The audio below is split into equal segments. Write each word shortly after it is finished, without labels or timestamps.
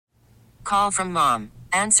call from mom.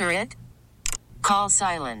 Answer it. Call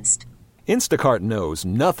silenced. Instacart knows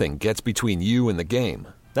nothing gets between you and the game.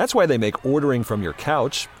 That's why they make ordering from your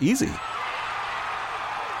couch easy.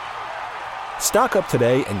 Stock up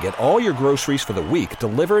today and get all your groceries for the week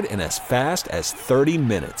delivered in as fast as 30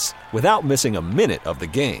 minutes without missing a minute of the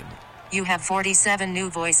game. You have 47 new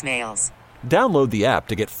voicemails. Download the app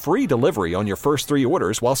to get free delivery on your first 3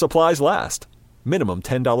 orders while supplies last. Minimum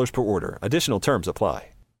 $10 per order. Additional terms apply.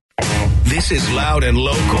 This is Loud and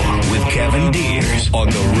Local with Kevin Deers on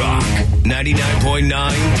The Rock, 99.9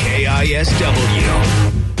 KISW.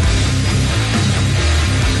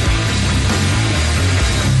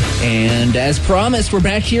 And as promised, we're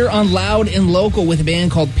back here on Loud and Local with a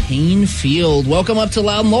band called Painfield. Welcome up to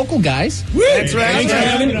Loud and Local, guys. Thanks for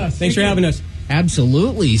having us. Thanks for having us.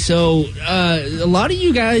 Absolutely. So a lot of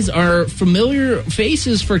you guys are familiar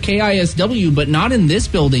faces for KISW, but not in this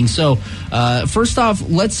building. So first off,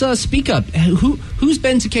 let's speak up. Who's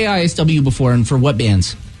been to KISW before and for what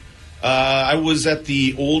bands? I was at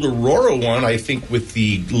the old Aurora one, I think, with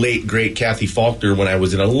the late, great Kathy Faulkner when I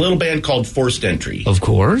was in a little band called Forced Entry. Of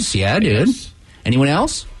course. Yeah, dude. Yes. Anyone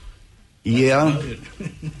else? Yeah.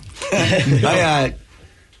 I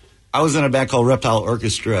was in a band called Reptile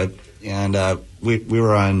Orchestra, and we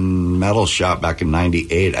were on Metal Shop back in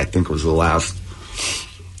 '98. I think was the last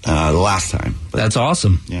time. But, that's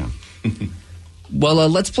awesome. Yeah. Well,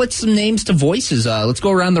 let's put some names to voices. Let's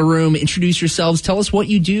go around the room, introduce yourselves, tell us what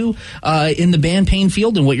you do in the band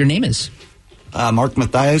Painfield and what your name is. Mark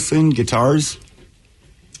Mathiasen, guitars.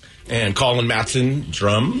 And Colin Matson,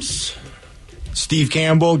 drums. Steve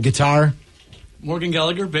Campbell, guitar. Morgan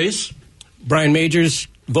Gallagher, bass. Brian Majors,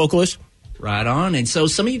 vocalist. Right on. And so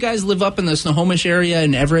some of you guys live up in the Snohomish area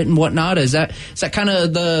and Everett and whatnot. Is that kind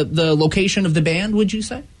of the location of the band, would you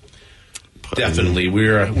say? Definitely,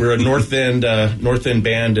 we're a North End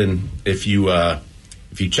band, and if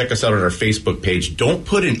you check us out on our Facebook page, don't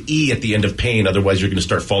put an E at the end of Pain, otherwise you're going to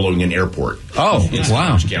start following an airport. Oh, in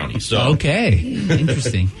wow! Snohomish County. So okay,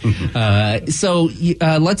 interesting. So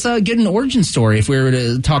let's get an origin story. If we were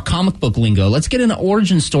to talk comic book lingo, let's get an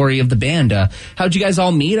origin story of the band. How'd you guys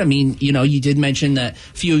all meet? I mean, you did mention that a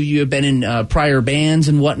few of you have been in prior bands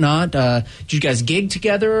and whatnot. Did you guys gig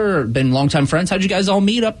together or been longtime friends? How'd you guys all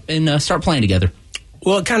meet up and start playing together?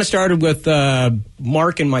 Well, it kind of started with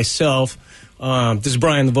Mark and myself. This is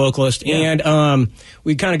Brian, the vocalist, and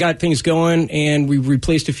we kind of got things going, and we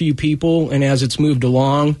replaced a few people, and as it's moved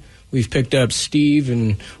along, we've picked up Steve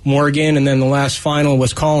and Morgan, and then the last final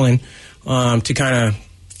was Colin to kind of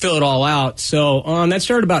fill it all out. So that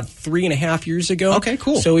started about 3.5 years ago. Okay,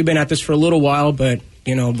 cool. So we've been at this for a little while, but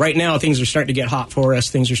right now things are starting to get hot for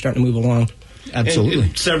us. Things are starting to move along. Absolutely.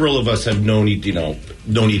 And several of us have known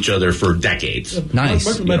each other for decades. Nice.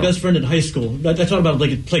 Mark was my best friend in high school. I taught him how to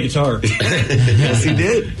play guitar. Yes, he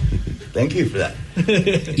did. Thank you for that.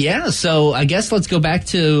 Yeah, so I guess let's go back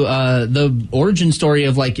to the origin story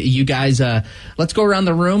of you guys. Let's go around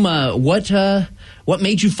the room. What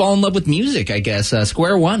made you fall in love with music? I guess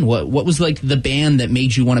square one. What was the band that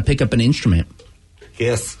made you want to pick up an instrument?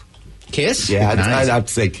 Kiss. Kiss? Yeah, nice. I'd have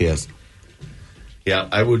to say Kiss. Yeah,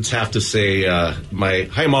 I would have to say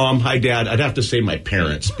hi Mom, hi Dad. I'd have to say my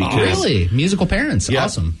parents because really musical parents. Yep,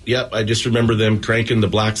 awesome. Yep, I just remember them cranking the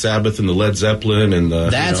Black Sabbath and the Led Zeppelin and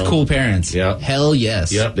the. That's cool parents. Yeah, hell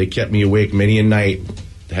yes. Yep, they kept me awake many a night.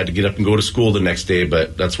 I had to get up and go to school the next day,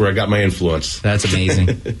 but that's where I got my influence. That's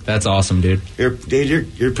amazing. That's awesome, dude.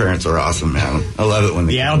 Your parents are awesome, man. I love it when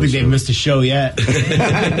they. Yeah, I don't think they've missed a show yet.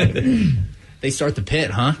 They start the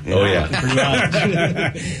pit, huh? Oh, yeah. Pretty much.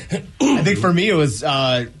 I think for me it was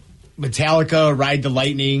Metallica, Ride the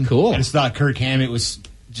Lightning. Cool. I just thought Kirk Hammett was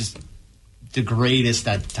just the greatest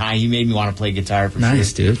at the time. He made me want to play guitar for sure.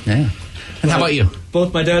 Nice, dude. Yeah. And how about you?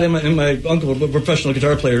 Both my dad and my uncle were professional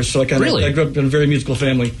guitar players, so I grew up in a very musical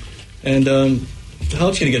family. And how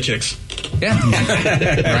else are you going to get chicks? Yeah.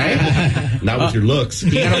 Right? Not with your looks.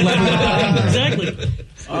 You got to level up. Exactly.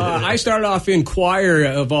 I started off in choir,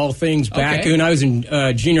 of all things, back when I was in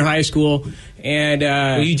junior high school. And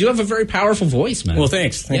well, you do have a very powerful voice, man. Well,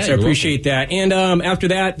 thanks. Yeah, I appreciate that. And after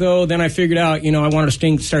that, though, then I figured out, I wanted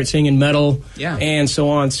to start singing metal and so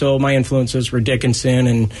on. So my influences were Dickinson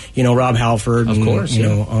and, Rob Halford. Of course,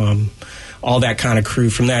 all that kind of crew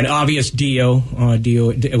from that. Obvious Dio.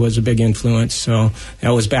 Dio was a big influence. So that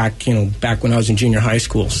was back when I was in junior high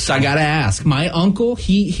school. So I gotta ask, my uncle,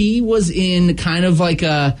 he was in kind of like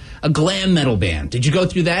a glam metal band. Did you go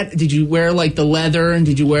through that? Did you wear like the leather and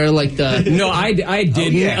did you wear like the? No, I didn't.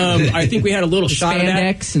 Oh, yeah. I think we had a little shot of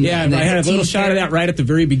that. And I had a little shot of that right at the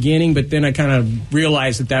very beginning, but then I kind of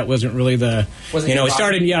realized that wasn't really the. It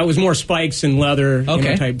started. Yeah, it was more spikes and leather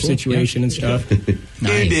type situation and stuff.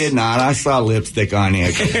 Nice. You did not. I saw lipstick on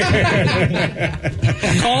you.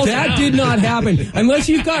 That did not happen. Unless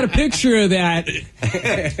you've got a picture of that.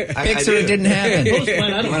 Picture it didn't happen.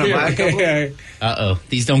 Uh-oh.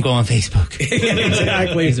 These don't go on Facebook.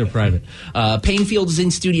 Exactly. These are private. Painfield is in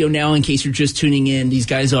studio now, in case you're just tuning in. These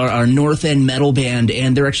guys are our North End metal band,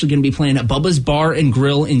 and they're actually going to be playing at Bubba's Bar and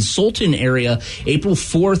Grill in Sultan area April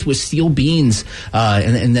 4th with Steel Beans.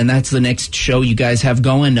 And then that's the next show you guys have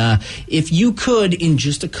going. If you could, in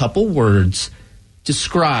just a couple words,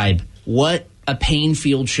 describe what a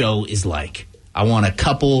Painfield show is like. I want a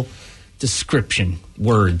couple description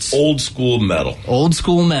words. Old school metal. Old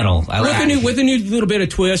school metal. I like it. With a new little bit of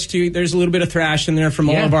twist. There's a little bit of thrash in there from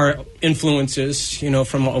all of our influences,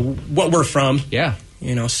 from what we're from. Yeah.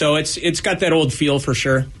 So it's got that old feel for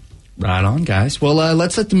sure. Right on, guys. Well,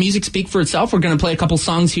 let's let the music speak for itself. We're going to play a couple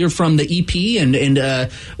songs here from the EP. And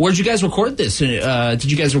where'd you guys record this? Did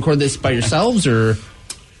you guys record this by yourselves or?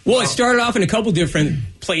 Well, it started off in a couple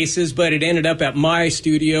different places, but it ended up at my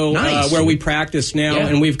studio where we practice now. Yeah.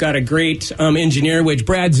 And we've got a great engineer, which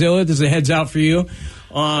Brad Zilla, this is a heads out for you.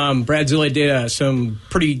 Brad Zilla did some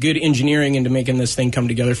pretty good engineering into making this thing come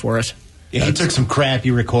together for us. Yeah, he took some crappy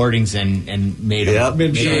recordings and made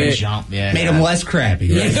them jump. Yeah, made them less crappy.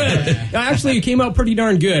 Right? Actually, it came out pretty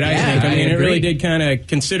darn good, I think. I mean, it really did kind of,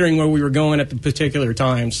 considering where we were going at the particular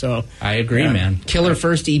time. So I agree, man. Killer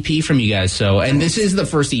first EP from you guys. So, and this is the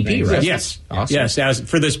first EP, right? Yes. Awesome. Yes,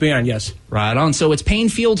 for this band, yes. Right on. So it's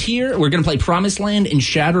Painfield here. We're going to play Promised Land and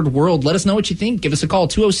Shattered World. Let us know what you think. Give us a call,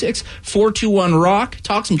 206-421-ROCK.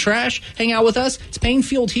 Talk some trash. Hang out with us. It's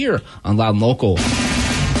Painfield here on Loud and Local.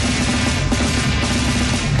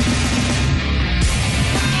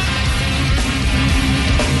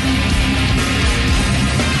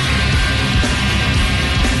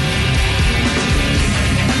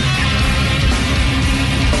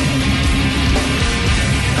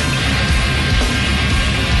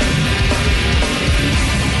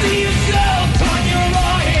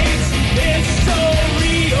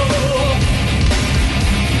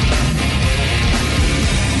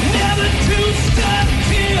 Never to stop.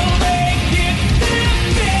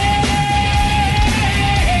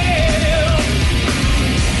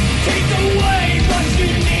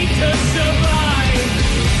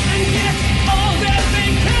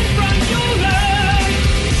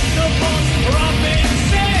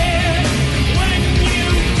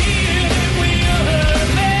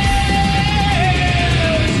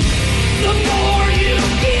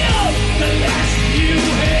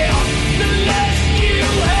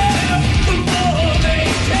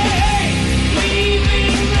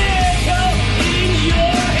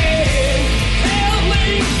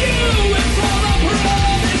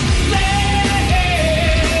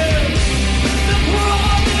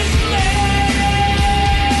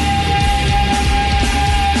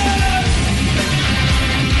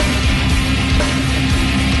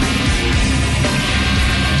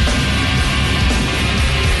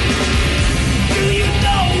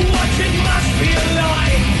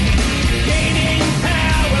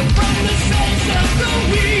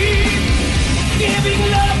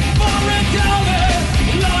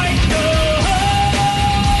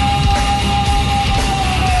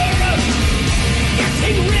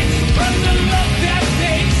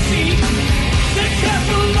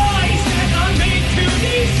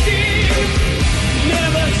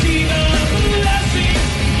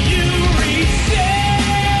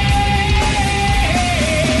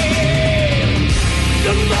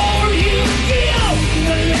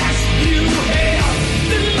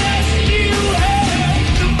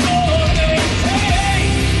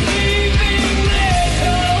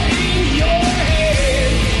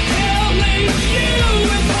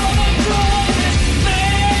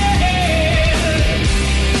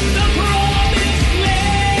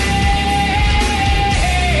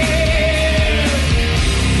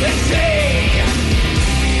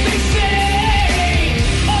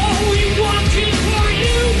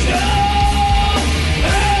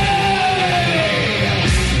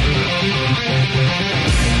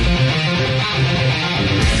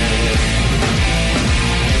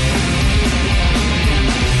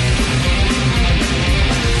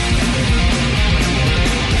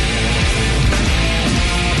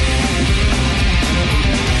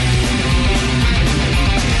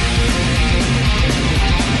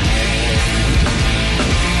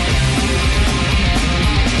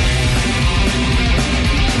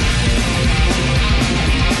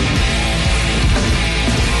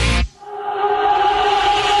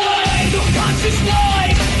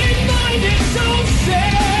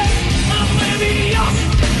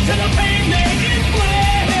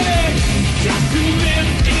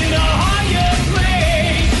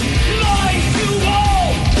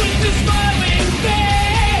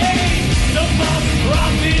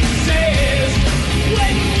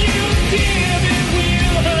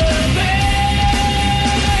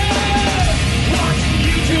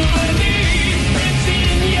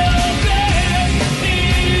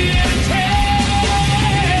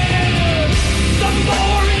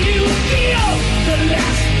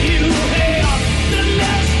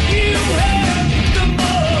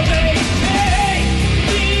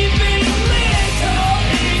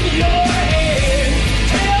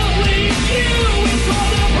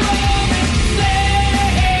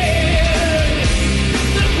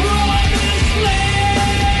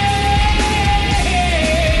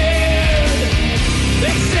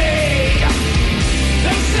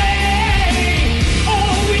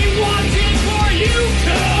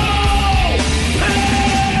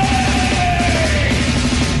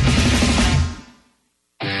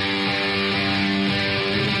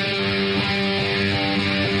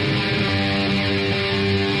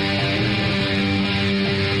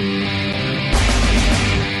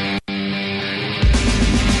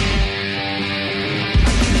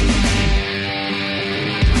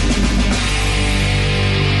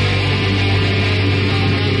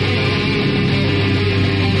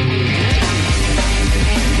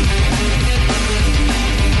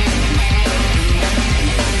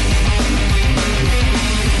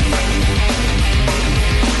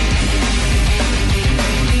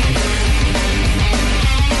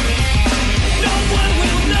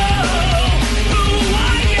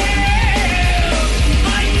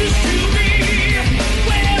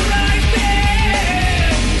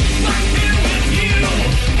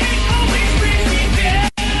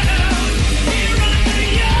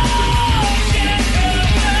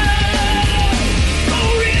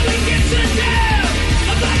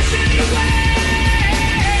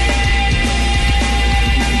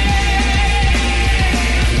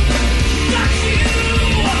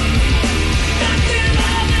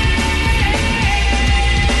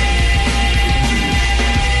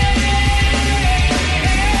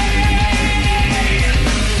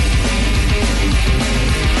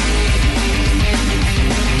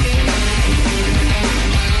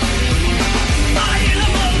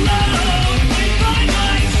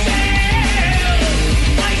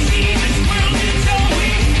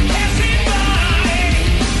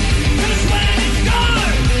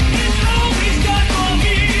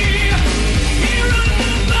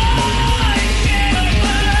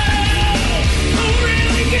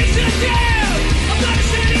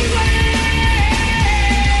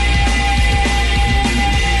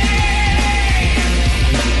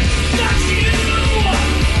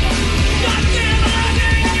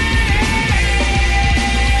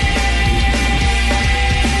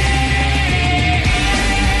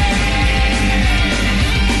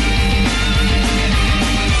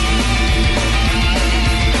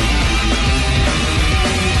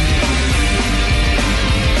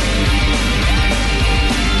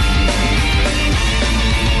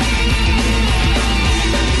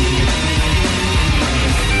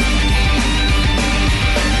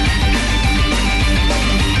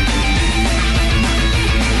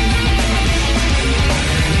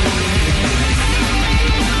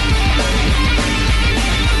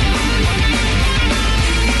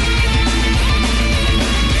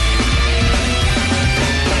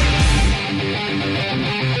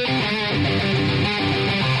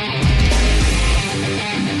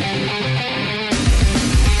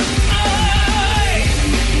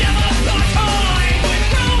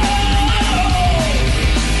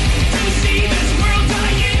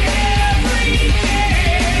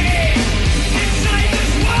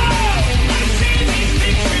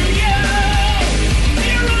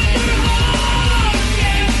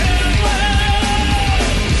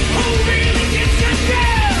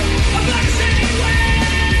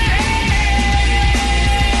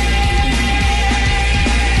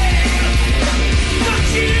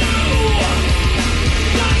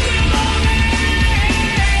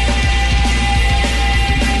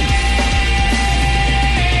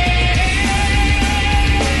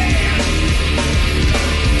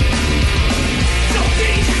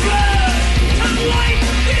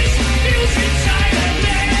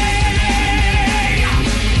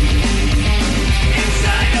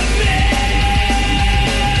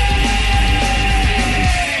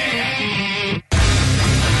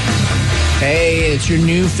 your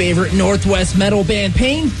new favorite Northwest metal band,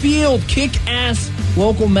 Painfield. Kick-ass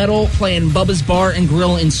local metal playing Bubba's Bar and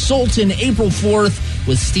Grill in Sultan April 4th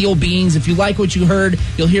with Steel Beans. If you like what you heard,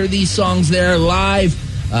 you'll hear these songs there live.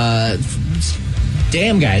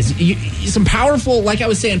 Damn, guys. Some powerful, like I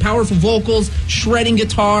was saying, powerful vocals, shredding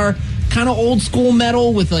guitar, kind of old school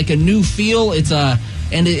metal with like a new feel. It's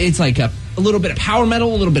like a little bit of power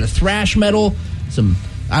metal, a little bit of thrash metal.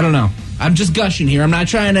 I don't know. I'm just gushing here. I'm not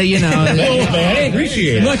trying to, man,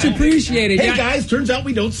 appreciate it. Much appreciated. Hey, guys, turns out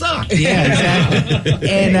we don't suck. Yeah, exactly.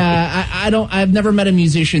 And I've never met a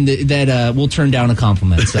musician that will turn down a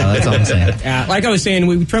compliment. So that's all I'm saying. Like I was saying,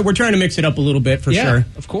 we're trying to mix it up a little bit for sure.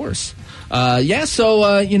 Of course. Of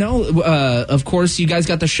course, you guys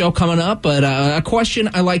got the show coming up, but a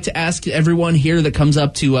question I like to ask everyone here that comes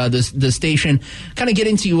up to the station, kind of get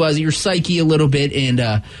into your psyche a little bit,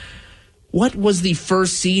 and what was the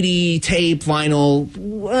first CD, tape,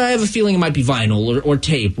 vinyl? I have a feeling it might be vinyl or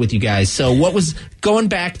tape with you guys. So what was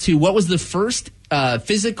the first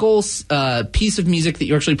physical piece of music that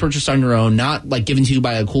you actually purchased on your own, not like given to you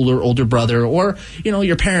by a cooler older brother or,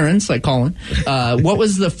 your parents, like Colin? What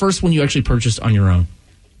was the first one you actually purchased on your own?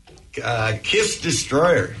 Kiss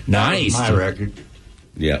Destroyer. Nice. That was my record.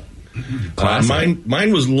 Yeah.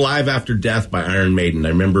 Mine was Live After Death by Iron Maiden. I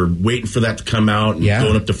remember waiting for that to come out and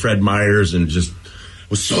going up to Fred Meyer's and just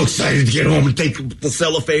was so excited to get home and take the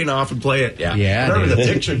cellophane off and play it. Yeah. I remember the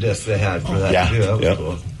picture disc they had for that too. That was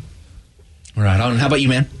cool. Right on. How about you,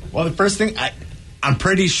 man? Well, the first thing, I'm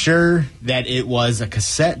pretty sure that it was a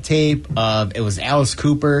cassette tape of, it was Alice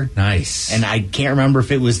Cooper. Nice. And I can't remember if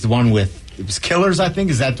it was the one with, it was Killers, I think.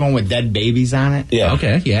 Is that the one with dead babies on it? Yeah.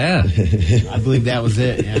 Okay, yeah. I believe that was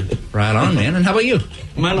it, yeah. Right on, man. And how about you?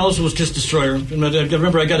 Mine also was Kiss Destroyer. And I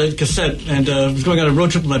remember I got a cassette and was going on a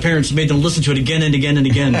road trip with my parents and made them listen to it again and again and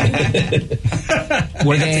again.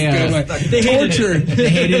 Were they torture? They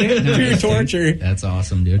hated it? Pure torture. That's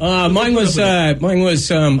awesome, dude. Mine was I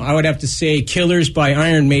would have to say Killers by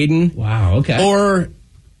Iron Maiden. Wow, okay. Or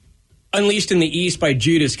Unleashed in the East by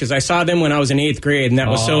Judas, because I saw them when I was in 8th grade, and that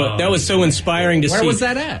was so inspiring to see. Where was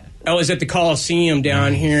that at? I was at the Coliseum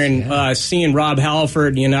down here, and seeing Rob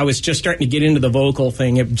Halford, I was just starting to get into the vocal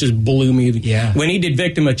thing. It just blew me. Yeah. When he did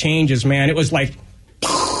Victim of Changes, man, it was like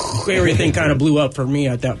everything kind of blew up for me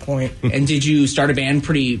at that point. And did you start a band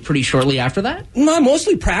pretty shortly after that? No, I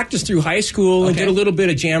mostly practiced through high school and did a little bit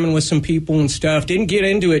of jamming with some people and stuff. Didn't get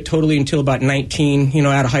into it totally until about 19,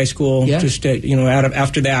 out of high school. Yeah. Just,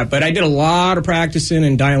 after that. But I did a lot of practicing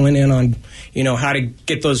and dialing in on, how to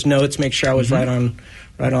get those notes, make sure I was right on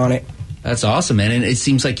it. That's awesome, man, and it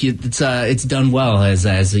seems like it's done well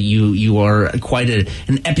as you are quite an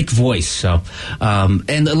epic voice. So,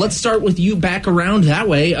 and let's start with you back around that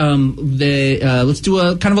way. Let's do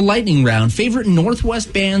a kind of a lightning round. Favorite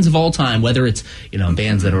Northwest bands of all time, whether it's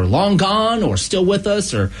bands that are long gone or still with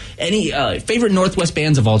us, or any favorite Northwest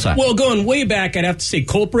bands of all time. Well, going way back, I'd have to say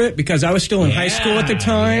Culprit, because I was still in high school at the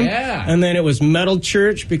time. Yeah. And then it was Metal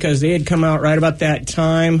Church, because they had come out right about that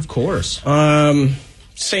time. Of course.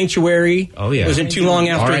 Sanctuary. Oh, yeah. Wasn't too long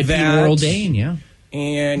after R.I.P. that. Laurel Dane, yeah.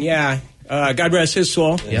 And, God rest his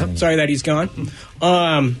soul. Yep. Sorry that he's gone.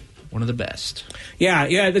 One of the best.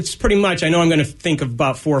 Yeah, that's pretty much. I know I'm going to think of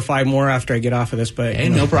about 4 or 5 more after I get off of this, but... Hey,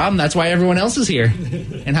 no problem. That's why everyone else is here.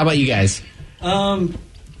 And how about you guys? I'd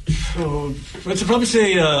probably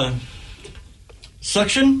say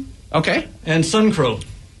Suction. Okay. And Suncrow.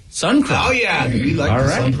 Suncrow. Oh, yeah. You like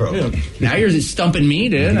the Suncrow. Yeah. Now you're stumping me,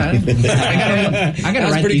 dude. I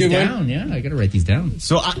gotta write these down. Yeah, I gotta write these down.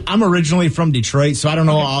 So I'm originally from Detroit, so I don't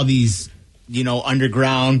know all these,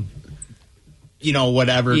 underground,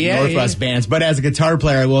 Northwest bands. But as a guitar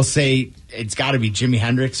player, I will say it's got to be Jimi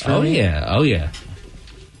Hendrix for me. Oh, yeah.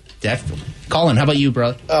 Definitely. Colin, how about you,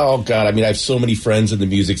 bro? Oh, God. I have so many friends in the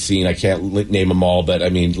music scene. I can't name them all, but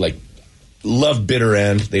love Bitter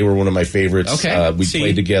End. They were one of my favorites. Okay. We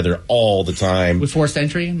played together all the time. With Forced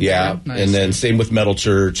Entry? Yeah. Nice. And then same with Metal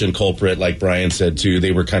Church and Culprit, like Brian said, too.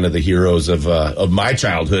 They were kind of the heroes of my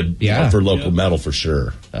childhood for local metal, for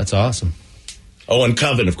sure. That's awesome. Oh, and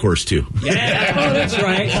Coven, of course, too. Yeah, that's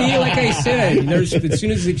right. See, like I said, as soon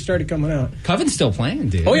as it started coming out. Coven's still playing,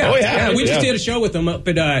 dude. Oh, yeah. We just did a show with them up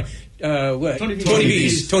at Tony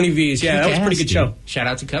V's. Yeah, that was a pretty good show. Shout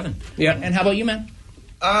out to Coven. Yeah. And how about you, man?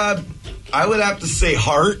 I would have to say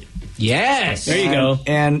Heart. Yes. There you go.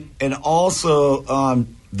 And also,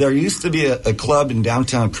 there used to be a club in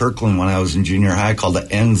downtown Kirkland when I was in junior high called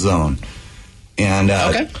the End Zone. And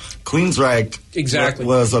Queensryche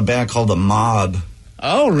was a band called The Mob.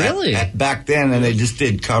 Oh, really? Back then, and they just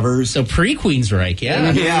did covers. So pre-Queensryche,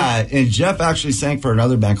 yeah. Yeah, and Jeff actually sang for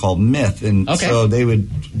another band called Myth, and so they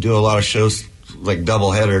would do a lot of shows like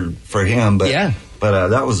doubleheader for him. But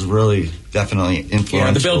that was really definitely influential.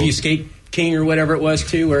 Yeah, the Bellevue Skate King or whatever it was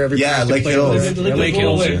too, where everybody Lake Hills. Lake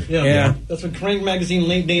Hills. Yeah. That's when Kerrang! Magazine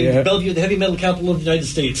named Bellevue the heavy metal capital of the United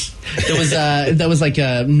States. That was like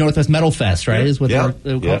a Northwest Metal Fest, right? Is what they were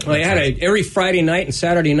called? Well, they had every Friday night and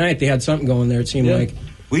Saturday night they had something going there. It seemed like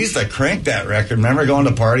we used to crank that record. Remember going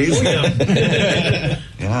to parties? Oh, yeah.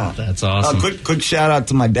 Yeah, that's awesome. Quick shout out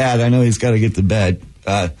to my dad. I know he's got to get to bed,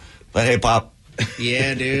 but hey, Pop.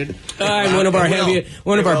 Yeah, dude. And one of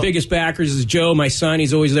our biggest backers is Joe, my son.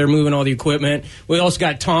 He's always there moving all the equipment. We also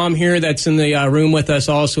got Tom here that's in the room with us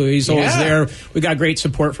also. He's always there. We got great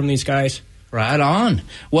support from these guys. Right on.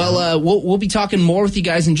 Well, we'll be talking more with you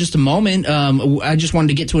guys in just a moment. I just wanted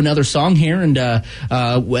to get to another song here, and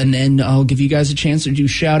then I'll give you guys a chance to do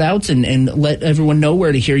shout-outs and let everyone know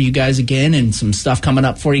where to hear you guys again and some stuff coming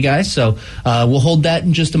up for you guys. So we'll hold that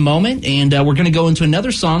in just a moment, and we're going to go into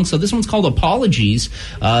another song. So this one's called Apologies.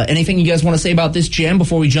 Anything you guys want to say about this jam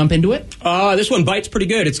before we jump into it? This one bites pretty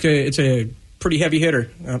good. It's a pretty heavy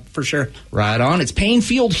hitter, for sure. Right on. It's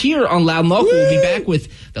Painfield here on Loud and Local. We'll be back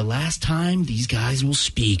with the last time these guys will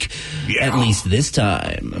speak. Yeah. At least this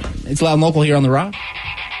time. It's Loud and Local here on The Rock.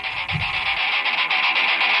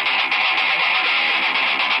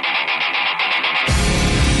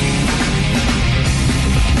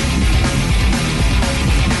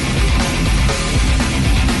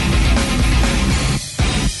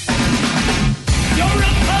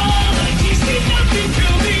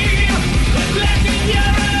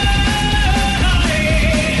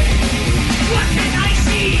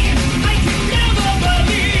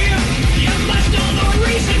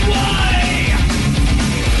 Why?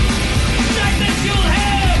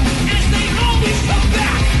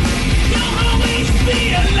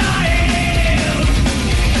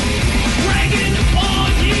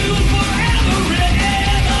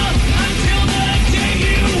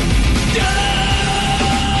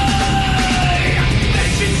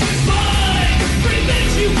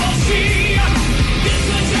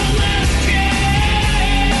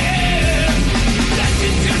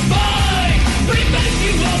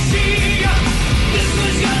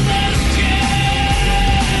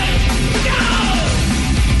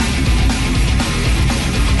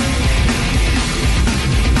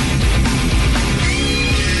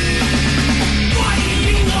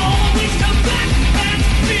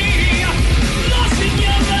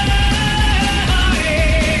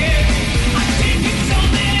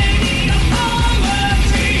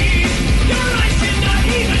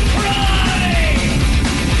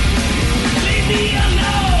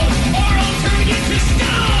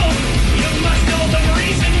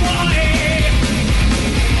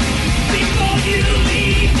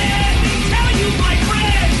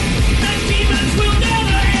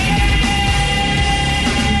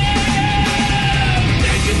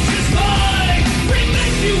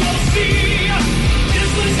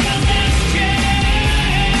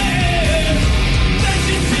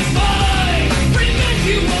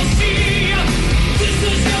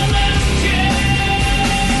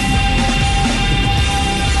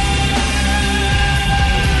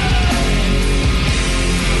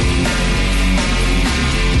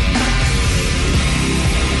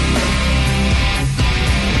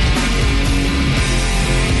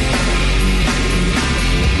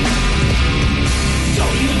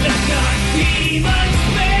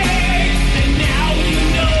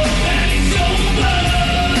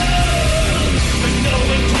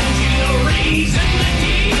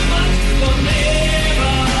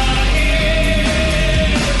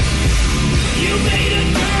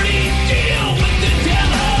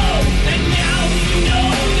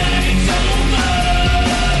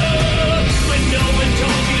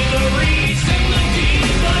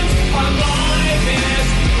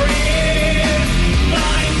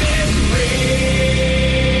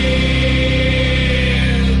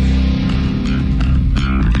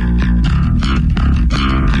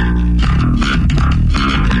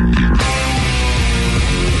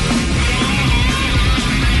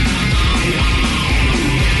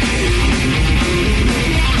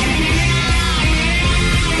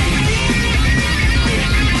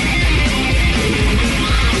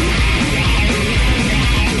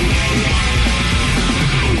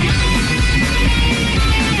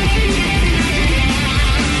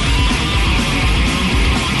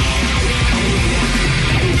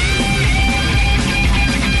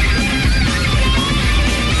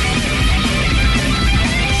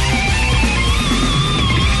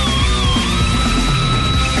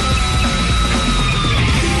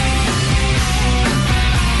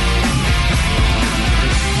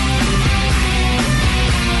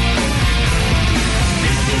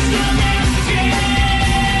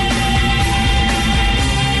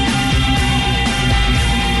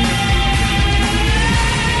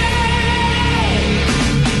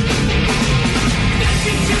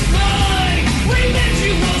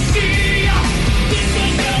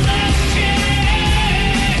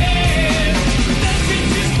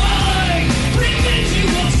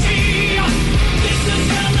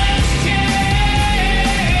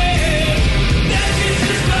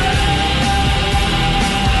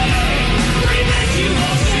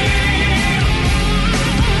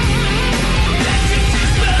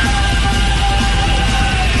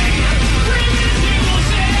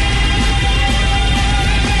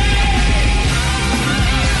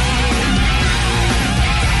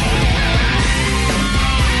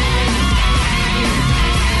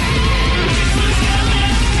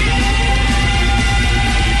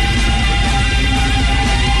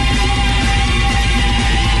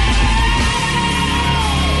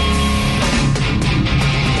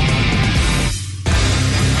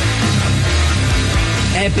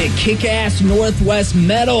 epic, kick-ass Northwest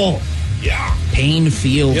metal. Yeah.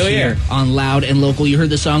 Painfield here on Loud and Local. You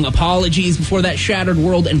heard the song Apologies, before that Shattered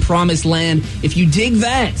World and Promised Land. If you dig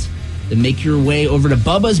that, then make your way over to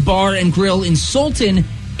Bubba's Bar and Grill in Sultan,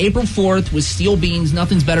 April 4th with Steel Beans.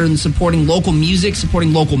 Nothing's better than supporting local music,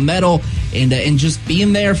 supporting local metal, and just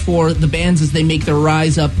being there for the bands as they make their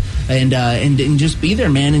rise up, and just be there,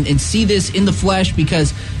 man, and see this in the flesh,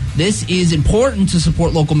 because this is important to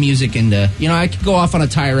support local music. And I could go off on a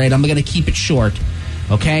tirade. I'm going to keep it short,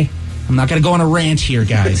 okay? I'm not going to go on a rant here,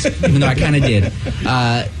 guys, even though I kind of did.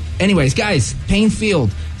 Anyways, guys,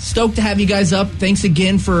 Painfield, stoked to have you guys up. Thanks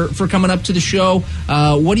again for coming up to the show.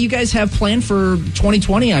 What do you guys have planned for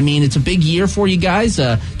 2020? I mean, it's a big year for you guys.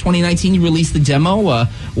 2019, you released the demo.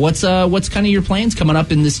 What's kind of your plans coming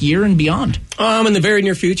up in this year and beyond? In the very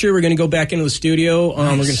near future, we're going to go back into the studio. Nice. We're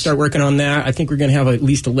going to start working on that. I think we're going to have at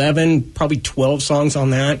least 11, probably 12 songs on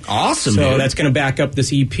that. Awesome, So dude. That's going to back up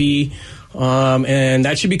this EP. And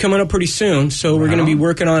that should be coming up pretty soon. So we're going to be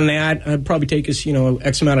working on that. It'd probably take us,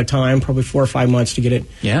 X amount of time, probably 4 or 5 months to get it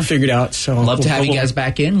figured out. So love to have you guys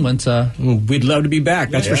back in once. We'd love to be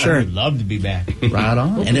back. That's for sure. We'd love to be back. Right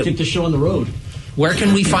on. And take the show on the road. Where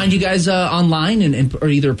can we find you guys online and or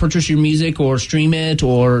either purchase your music or stream it,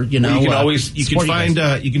 or you can always you can find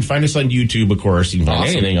us on YouTube, of course. You can find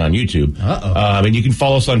anything on YouTube. And you can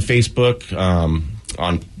follow us on Facebook.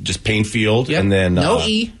 On just Painfield, and then no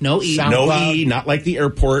E, not like the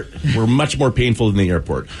airport. We're much more painful than the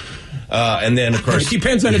airport. And then, of course, it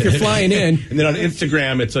depends on if you're flying in. And then on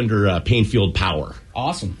Instagram, it's under Painfield Power.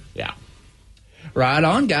 Awesome. Yeah. Right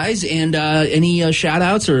on, guys. And any shout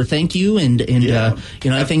outs or thank you and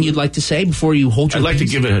anything you'd like to say before you hold your I'd like to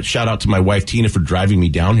give a shout out to my wife Tina for driving me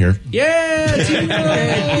down here. Yeah,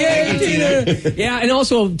 Tina! Yay, Tina! Yeah, and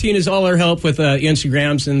also Tina's all her help with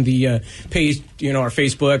Instagrams and the page, our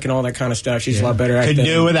Facebook and all that kind of stuff. She's a lot better at that. Could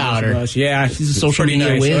do without her. Yeah, she's a social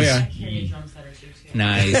media whiz. Oh, yeah.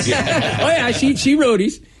 Nice. Oh, yeah, she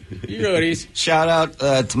roadies. Shout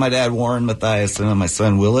out to my dad, Warren Matthias, and my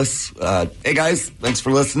son, Willis. Hey, guys, thanks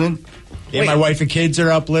for listening. Yeah, my wife and kids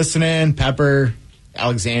are up listening. Pepper,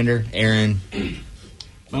 Alexander, Aaron.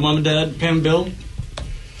 My mom and dad, Pam and Bill.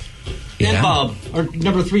 And Bob, our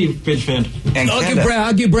number 3 Finch fan. And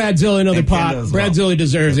I'll give Brad Zilla another pop. Brad Zilla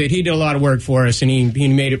deserves it. He did a lot of work for us, and he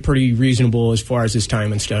made it pretty reasonable as far as his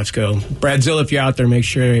time and stuff go. Brad Zilla, if you're out there, make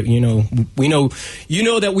sure we know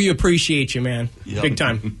that we appreciate you, man. Yep. Big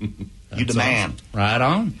time. You demand. Awesome. Right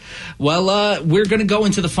on. Well, we're going to go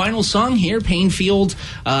into the final song here, Painfield,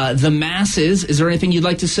 The Masses. Is there anything you'd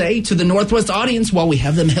like to say to the Northwest audience while we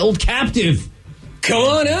have them held captive? Come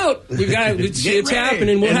on out. We got it's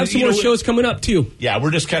happening. We'll have some more shows coming up too. Yeah,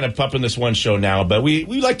 we're just kind of pumping this one show now, but we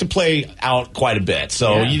like to play out quite a bit.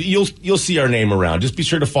 So you'll see our name around. Just be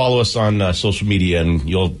sure to follow us on social media, and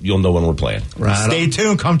you'll know when we're playing. Right. Stay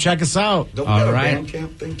tuned. Come check us out. Don't we have a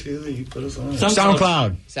Bandcamp thing too that you put us on?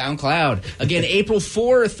 SoundCloud. Again, April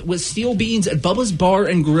 4th with Steel Beans at Bubba's Bar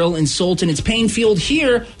and Grill in Sultan. It's Painfield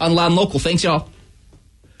here on Loud and Local. Thanks, y'all.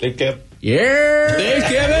 Thanks, Kev. Yeah. Thanks,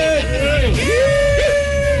 Kevin.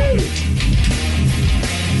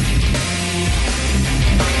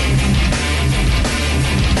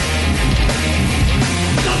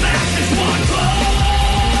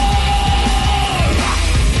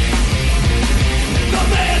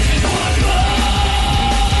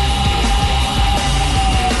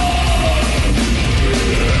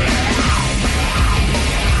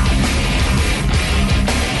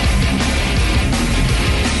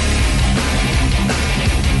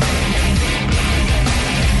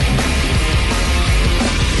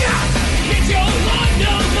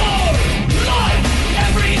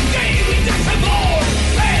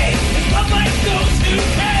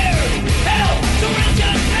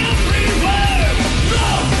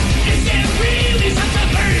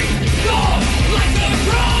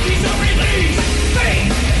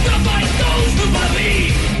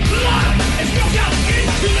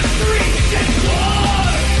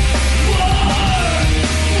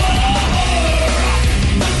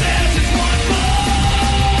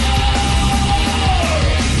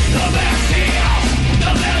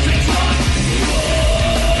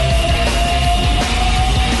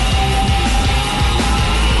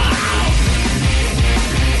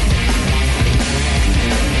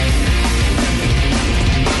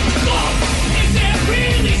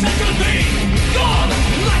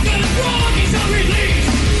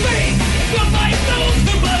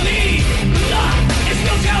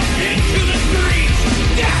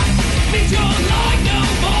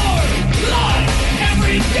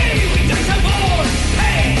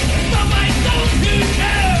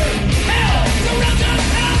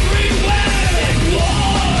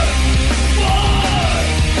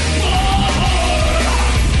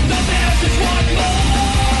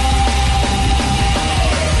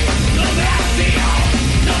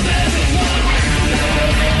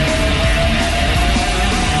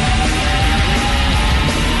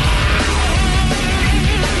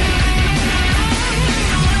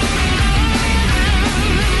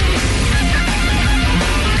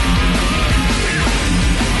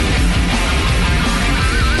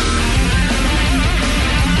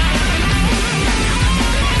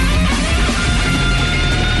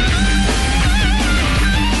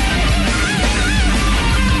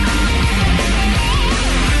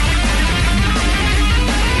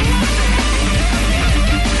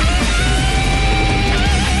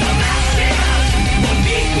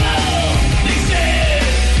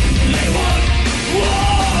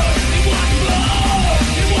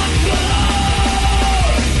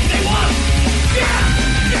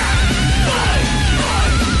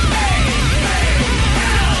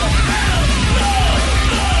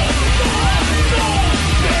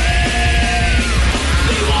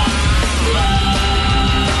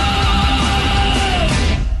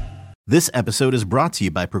 This episode is brought to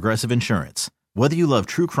you by Progressive Insurance. Whether you love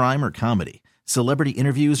true crime or comedy, celebrity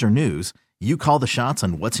interviews or news, you call the shots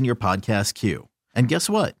on what's in your podcast queue. And guess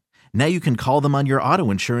what? Now you can call them on your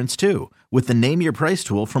auto insurance too with the Name Your Price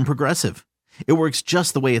tool from Progressive. It works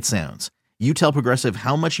just the way it sounds. You tell Progressive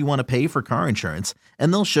how much you want to pay for car insurance,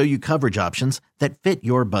 and they'll show you coverage options that fit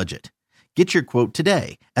your budget. Get your quote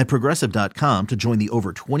today at Progressive.com to join the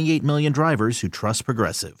over 28 million drivers who trust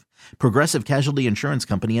Progressive. Progressive Casualty Insurance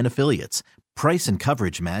Company and Affiliates. Price and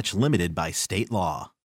coverage match limited by state law.